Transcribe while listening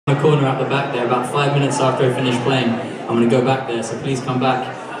the corner at the back there. About 5 minutes after I finish playing, I'm going to go back there, so please come back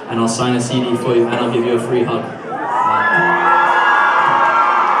and I'll sign a CD for you and I'll give you a free hug.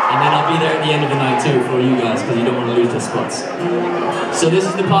 And then I'll be there at the end of the night too for you guys, because you don't want to lose your spots. So this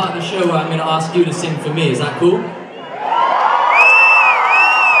is the part of the show where I'm going to ask you to sing for me. Is that cool?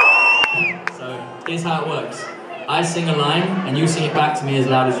 So here's how it works. I sing a line and you sing it back to me as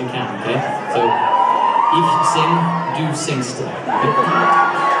loud as you can, okay? So ich sing, du singst.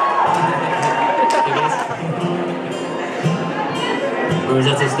 Or is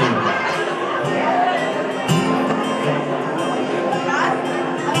that this thing?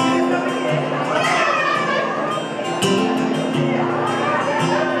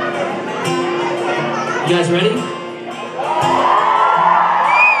 You guys ready?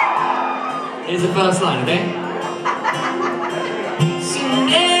 Here's the first line, okay? Sing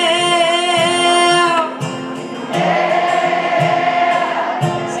now.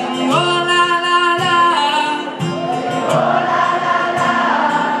 Sing oh la la la. Oh la la la.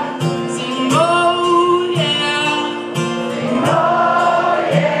 Sing oh yeah. Sing oh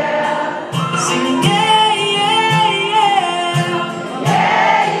yeah. Sing yeah yeah yeah.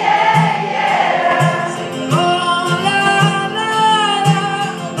 Yeah yeah yeah. Sing oh la la la.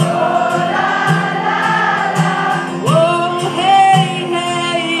 Oh la la la. Oh hey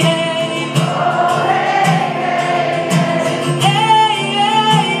hey hey. Oh hey hey. Sing hey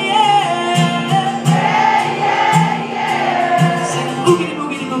yeah yeah. Hey yeah yeah. Sing boogity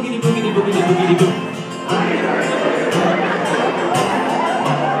boogity boogity boogity boogity boogity boo.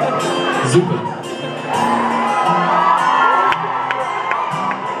 Super.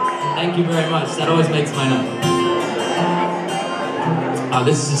 Thank you very much. That always makes my night.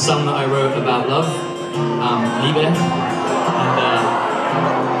 This is a song that I wrote about love, Liebe, and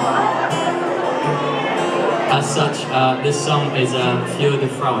as such, this song is für die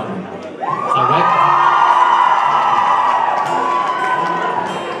Frauen. Is that right?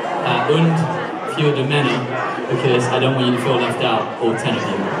 Und für die Männer, because I don't want you to feel left out, all 10 of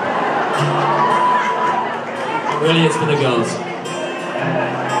you. It really is for the girls.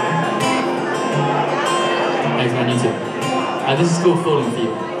 Thanks man, you too. This is called Fallin for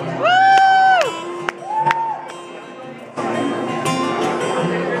you.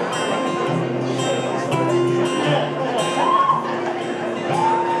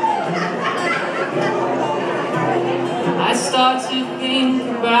 I start to think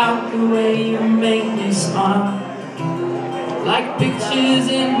about the way you make me smile. Like pictures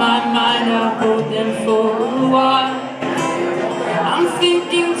in my mind, I hold them for a while. I'm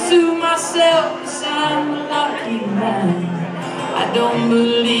thinking to myself, yes, I'm a lucky man. I don't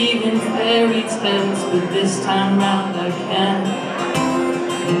believe in fairy tales, but this time round I can.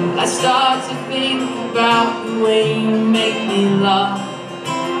 I start to think about the way you make me laugh.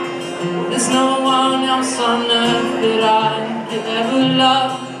 There's no one else on earth that I could ever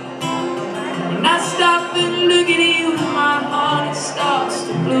love. When I stop and look at you, my heart it starts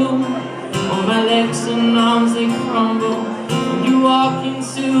to bloom. All my legs and arms they crumble when you walk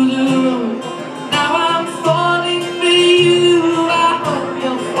into the room. Now I'm falling for you, I hope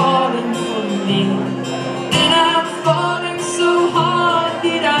you're falling for me. And I'm falling so hard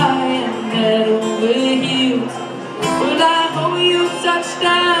that I am head over heels. Well, I hope you touch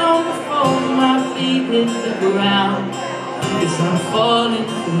down before my feet hit the ground, 'cause I'm falling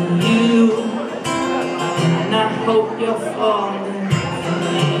for you, and I hope you're falling for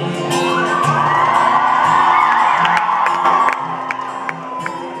me.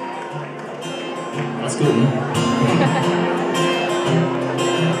 That's good, huh?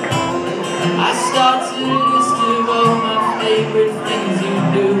 I start to list of all my favorite things you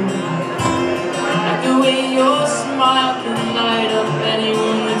do. Like the way your smile can light up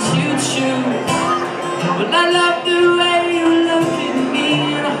anyone that you choose. But I love the way you look at me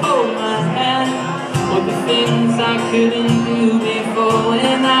and hold my hand. All the things I couldn't do before,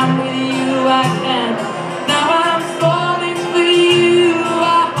 when I'm with you I can. Now I'm falling for you,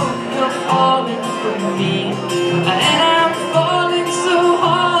 I hope you're falling for me. And I'm falling so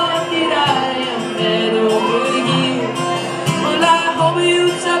hard that I am head over heels. Well, I hope you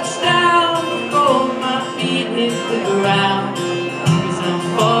touch down before my feet hit the ground, 'cause I'm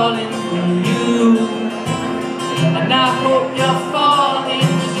falling for you, and I hope you're falling,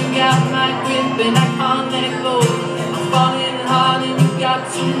 'cause you got my grip and I can't let go. I'm falling hard and you got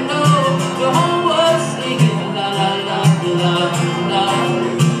to know the whole world's singing la la la la la.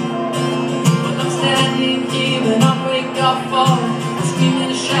 But I'm standing here and I break off falling, screaming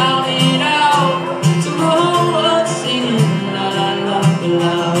and shouting out to the whole world singing la la la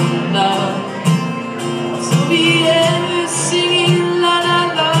la la. So be ever singing la la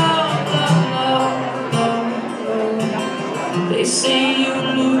la.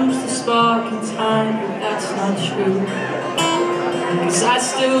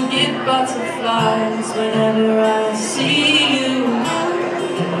 butterflies whenever I see you.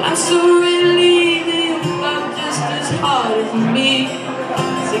 I'm so relieved that you love just as hard as me.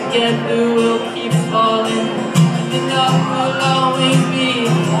 Together we'll keep falling, and enough will always be.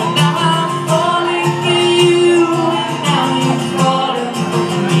 And now I'm falling for you, and now you're falling for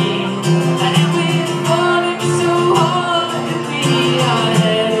me. And we're falling so hard that we are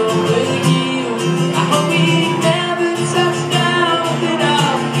head over heels. I hope we never touch down, that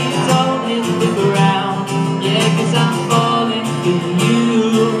our feet don't hit the ground. Yeah, 'cause I'm falling for you,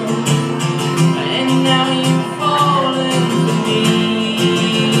 and now you're falling for me.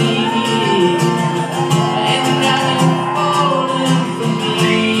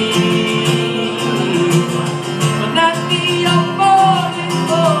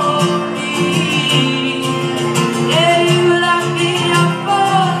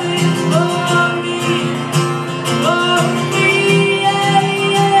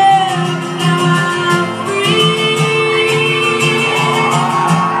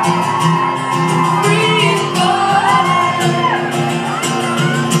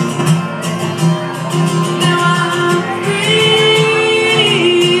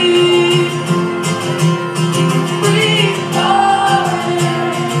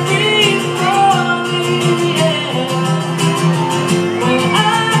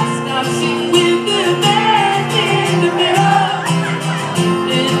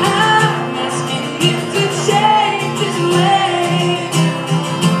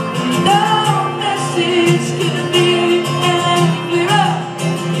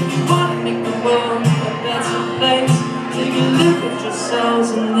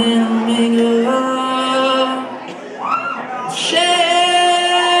 And then make love, share.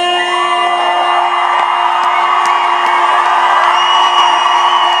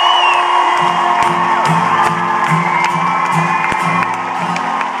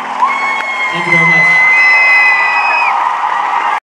 Thank you very much.